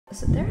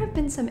So there have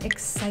been some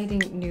exciting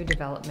new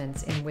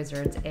developments in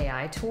Uizard's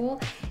AI tool,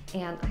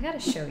 and I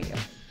gotta show you.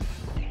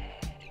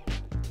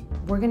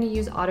 We're gonna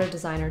use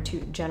AutoDesigner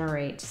to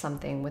generate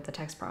something with the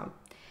text prompt.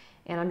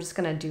 And I'm just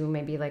gonna do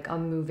maybe like a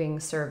moving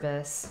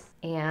service,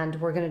 and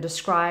we're gonna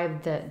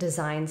describe the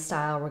design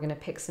style. We're gonna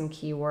pick some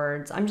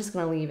keywords. I'm just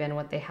gonna leave in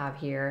what they have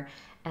here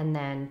and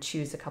then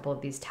choose a couple of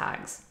these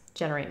tags,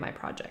 generate my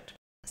project.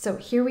 So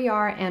here we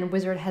are, and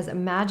Uizard has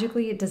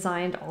magically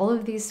designed all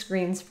of these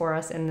screens for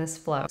us in this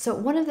flow. So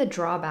one of the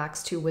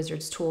drawbacks to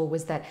Uizard's tool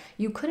was that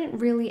you couldn't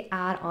really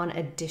add on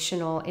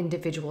additional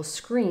individual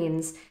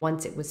screens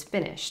once it was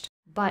finished.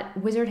 But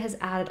Uizard has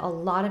added a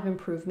lot of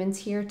improvements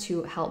here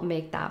to help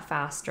make that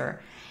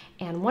faster.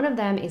 And one of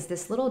them is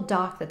this little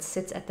dock that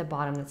sits at the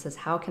bottom that says,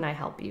 "How can I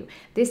help you?"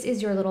 This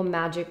is your little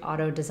magic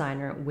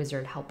AutoDesigner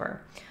Uizard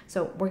helper.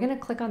 So we're gonna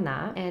click on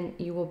that, and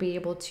you will be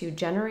able to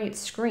generate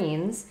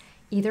screens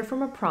either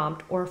from a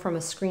prompt or from a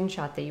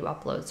screenshot that you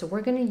upload. So we're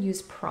gonna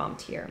use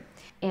prompt here.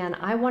 And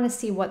I wanna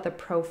see what the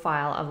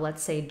profile of,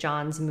 let's say,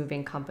 John's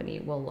moving company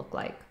will look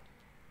like.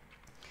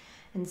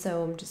 And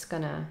so I'm just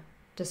gonna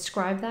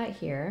describe that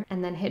here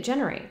and then hit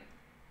generate.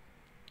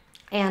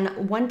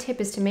 And one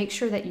tip is to make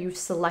sure that you've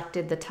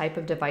selected the type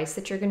of device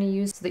that you're gonna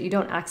use so that you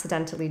don't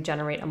accidentally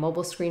generate a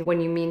mobile screen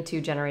when you mean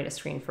to generate a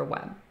screen for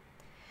web.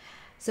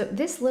 So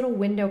this little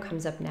window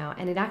comes up now,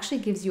 and it actually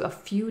gives you a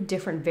few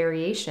different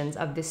variations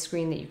of this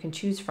screen that you can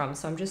choose from.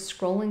 So I'm just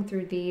scrolling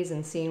through these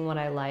and seeing what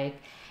I like.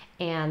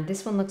 And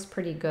this one looks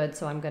pretty good,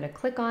 so I'm gonna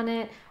click on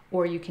it,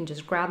 or you can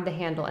just grab the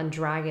handle and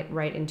drag it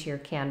right into your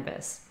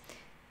canvas.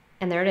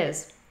 And there it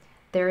is.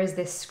 There is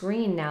this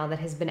screen now that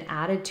has been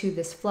added to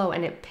this flow,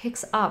 and it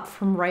picks up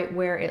from right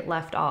where it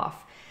left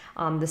off.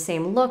 The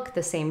same look,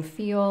 the same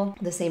feel,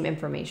 the same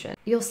information.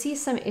 You'll see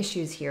some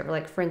issues here,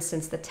 like for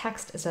instance, the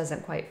text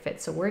doesn't quite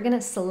fit. So we're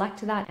gonna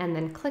select that and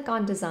then click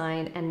on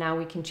design, and now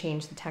we can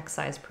change the text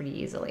size pretty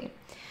easily.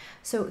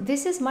 So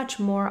this is much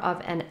more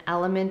of an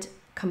element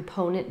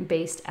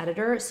component-based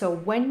editor. So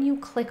when you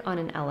click on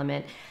an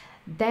element,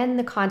 then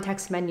the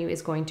context menu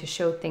is going to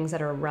show things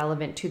that are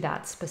relevant to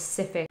that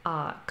specific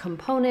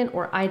component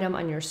or item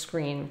on your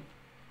screen.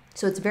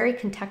 So it's very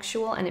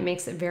contextual, and it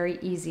makes it very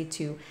easy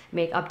to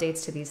make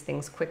updates to these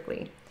things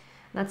quickly.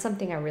 That's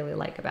something I really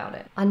like about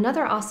it.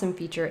 Another awesome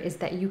feature is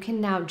that you can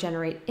now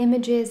generate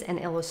images and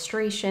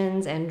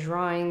illustrations and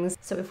drawings.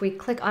 So if we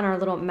click on our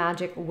little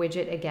magic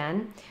widget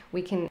again,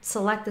 we can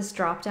select this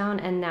dropdown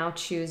and now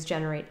choose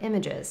generate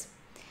images.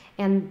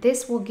 And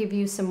this will give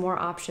you some more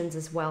options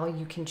as well.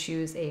 You can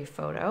choose a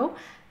photo,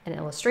 an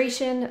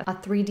illustration, a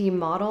 3D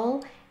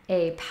model,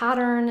 a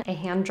pattern, a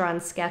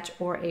hand-drawn sketch,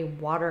 or a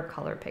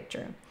watercolor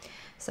picture.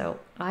 So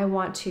I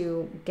want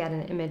to get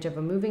an image of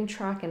a moving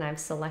truck, and I've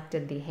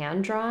selected the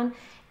hand-drawn,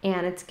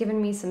 and it's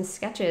given me some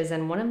sketches,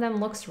 and one of them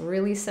looks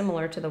really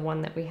similar to the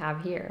one that we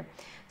have here.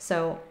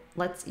 So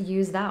let's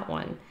use that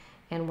one,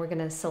 and we're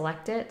gonna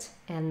select it,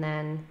 and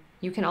then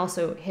you can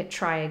also hit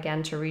try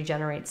again to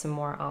regenerate some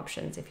more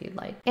options if you'd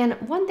like. And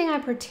one thing I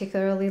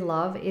particularly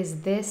love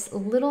is this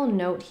little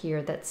note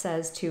here that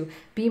says to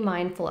be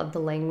mindful of the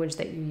language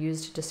that you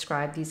use to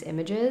describe these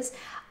images,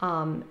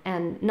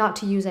 and not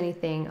to use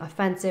anything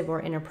offensive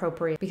or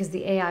inappropriate, because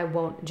the AI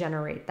won't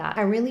generate that.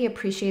 I really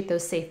appreciate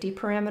those safety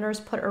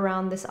parameters put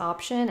around this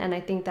option, and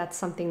I think that's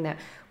something that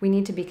we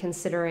need to be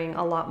considering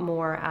a lot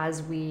more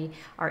as we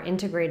are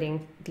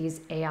integrating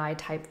these AI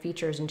type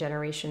features and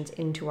generations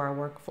into our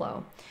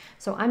workflow.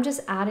 So I'm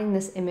just adding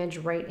this image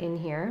right in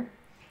here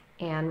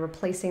and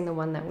replacing the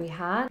one that we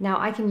had. Now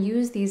I can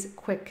use these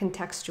quick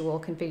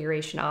contextual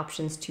configuration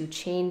options to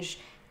change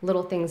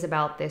little things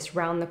about this,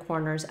 round the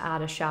corners,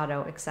 add a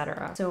shadow,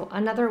 etc. So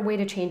another way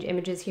to change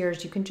images here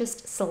is you can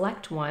just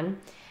select one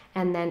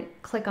and then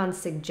click on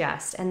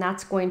suggest, and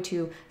that's going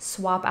to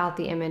swap out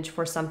the image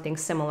for something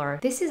similar.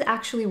 This is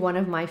actually one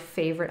of my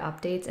favorite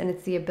updates, and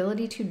it's the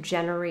ability to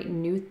generate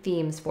new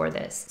themes for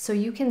this. So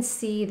you can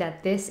see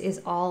that this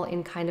is all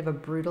in kind of a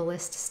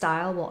brutalist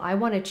style. Well, I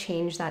want to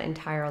change that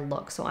entire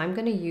look. So I'm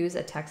going to use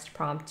a text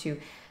prompt to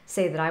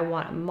say that I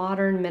want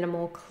modern,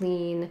 minimal,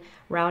 clean,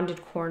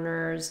 rounded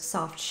corners,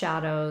 soft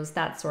shadows,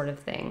 that sort of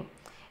thing.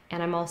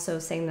 And I'm also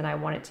saying that I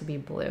want it to be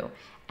blue.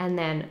 And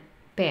then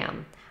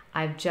bam,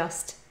 I've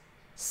just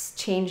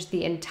changed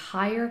the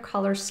entire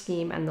color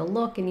scheme and the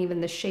look and even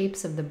the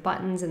shapes of the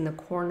buttons and the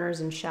corners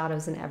and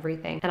shadows and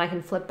everything. And I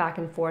can flip back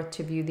and forth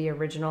to view the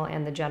original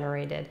and the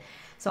generated.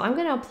 So I'm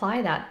going to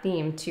apply that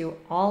theme to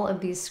all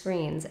of these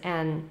screens,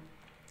 and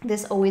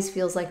this always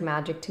feels like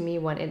magic to me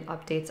when it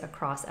updates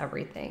across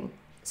everything.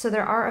 So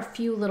there are a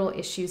few little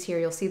issues here.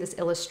 You'll see this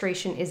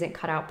illustration isn't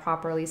cut out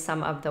properly.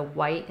 Some of the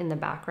white in the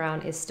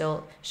background is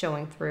still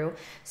showing through.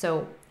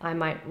 So I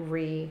might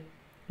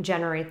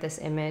regenerate this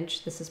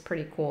image. This is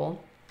pretty cool.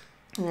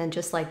 And then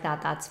just like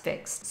that, that's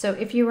fixed. So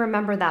if you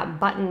remember that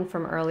button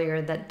from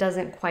earlier that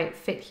doesn't quite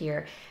fit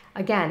here,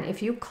 Again,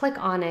 if you click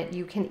on it,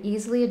 you can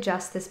easily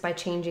adjust this by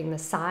changing the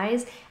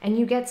size, and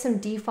you get some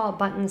default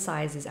button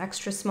sizes,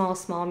 extra small,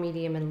 small,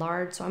 medium, and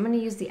large. So I'm going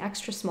to use the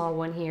extra small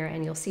one here,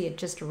 and you'll see it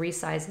just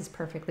resizes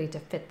perfectly to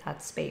fit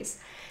that space.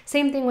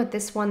 Same thing with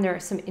this one. There are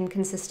some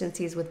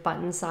inconsistencies with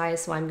button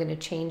size, so I'm going to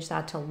change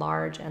that to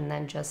large and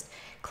then just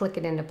click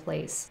it into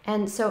place.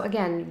 And so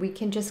again, we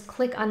can just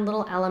click on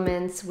little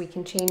elements. We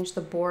can change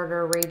the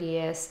border,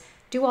 radius,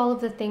 do all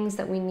of the things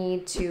that we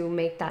need to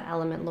make that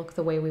element look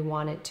the way we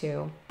want it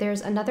to.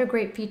 There's another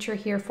great feature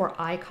here for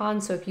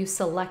icons. So if you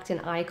select an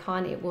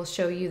icon, it will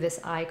show you this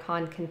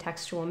icon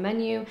contextual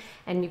menu,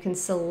 and you can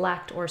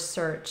select or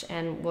search,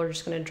 and we're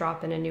just going to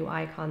drop in a new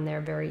icon there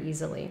very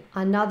easily.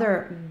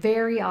 Another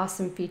very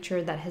awesome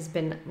feature that has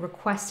been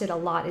requested a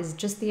lot is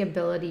just the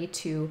ability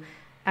to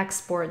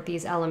export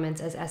these elements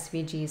as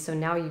SVGs. So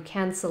now you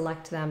can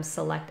select them,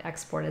 select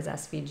export as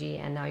SVG,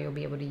 and now you'll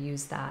be able to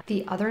use that.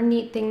 The other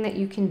neat thing that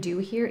you can do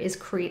here is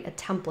create a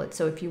template.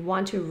 So if you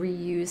want to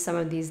reuse some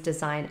of these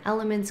design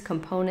elements,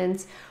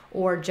 components,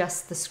 or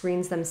just the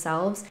screens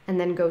themselves, and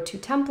then go to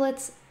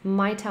templates,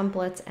 my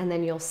templates, and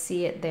then you'll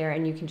see it there,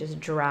 and you can just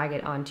drag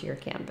it onto your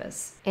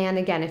canvas. And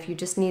again, if you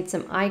just need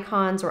some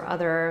icons or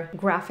other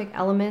graphic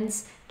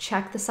elements,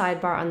 check the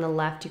sidebar on the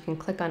left. You can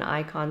click on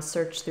icons,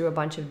 search through a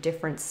bunch of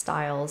different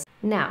styles.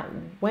 Now,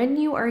 when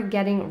you are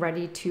getting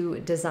ready to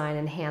design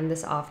and hand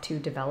this off to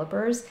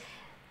developers,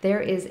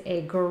 there is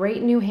a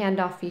great new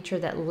handoff feature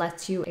that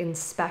lets you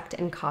inspect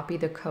and copy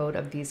the code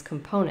of these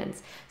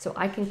components. So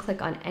I can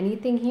click on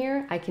anything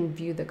here, I can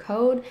view the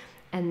code,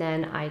 and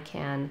then I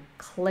can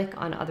click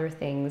on other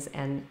things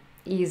and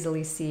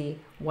easily see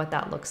what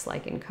that looks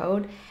like in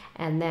code.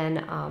 And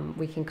then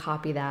we can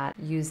copy that,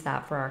 use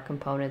that for our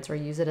components, or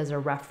use it as a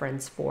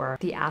reference for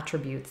the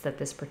attributes that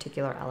this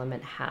particular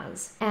element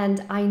has.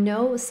 And I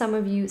know some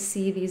of you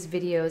see these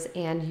videos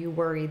and you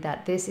worry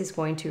that this is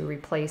going to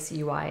replace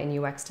UI and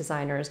UX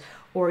designers,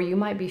 or you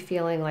might be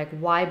feeling like,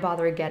 why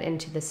bother get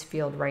into this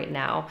field right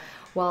now?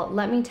 Well,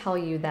 let me tell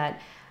you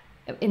that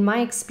in my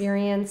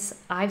experience,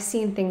 I've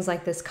seen things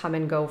like this come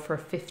and go for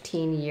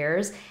 15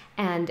 years,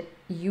 and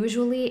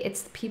usually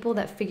it's the people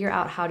that figure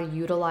out how to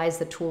utilize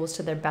the tools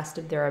to the best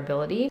of their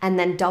ability and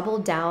then double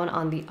down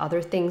on the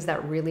other things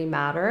that really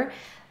matter.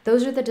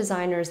 Those are the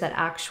designers that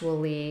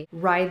actually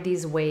ride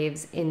these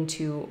waves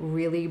into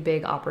really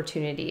big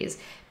opportunities,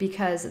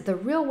 because the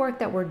real work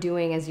that we're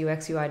doing as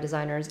UX UI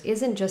designers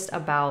isn't just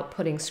about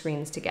putting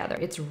screens together.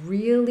 It's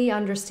really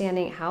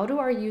understanding, how do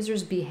our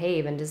users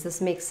behave and does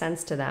this make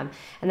sense to them?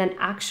 And then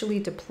actually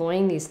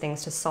deploying these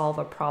things to solve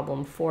a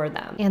problem for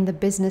them, and the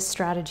business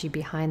strategy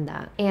behind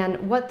that.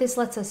 And what this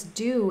lets us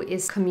do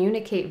is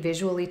communicate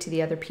visually to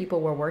the other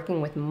people we're working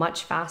with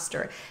much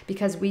faster,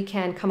 because we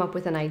can come up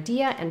with an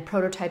idea and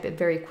prototype it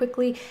very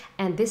quickly,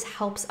 and this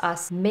helps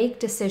us make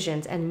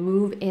decisions and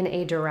move in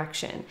a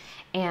direction.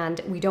 And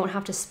we don't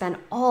have to spend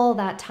all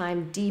that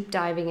time deep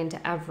diving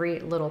into every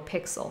little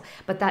pixel.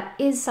 But that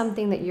is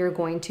something that you're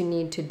going to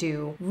need to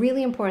do.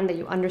 Really important that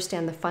you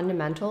understand the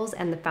fundamentals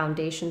and the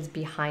foundations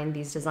behind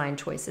these design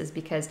choices,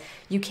 because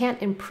you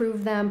can't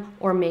improve them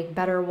or make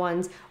better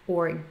ones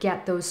or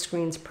get those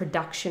screens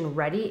production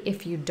ready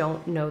if you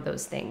don't know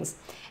those things.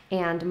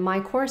 And my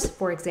course,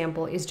 for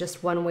example, is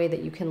just one way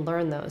that you can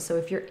learn those. So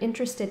if you're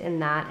interested in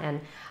that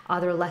and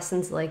other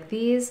lessons like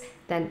these,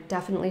 then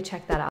definitely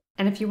check that out.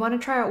 And if you want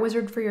to try out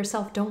Uizard for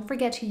yourself, don't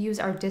forget to use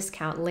our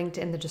discount linked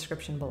in the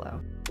description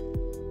below.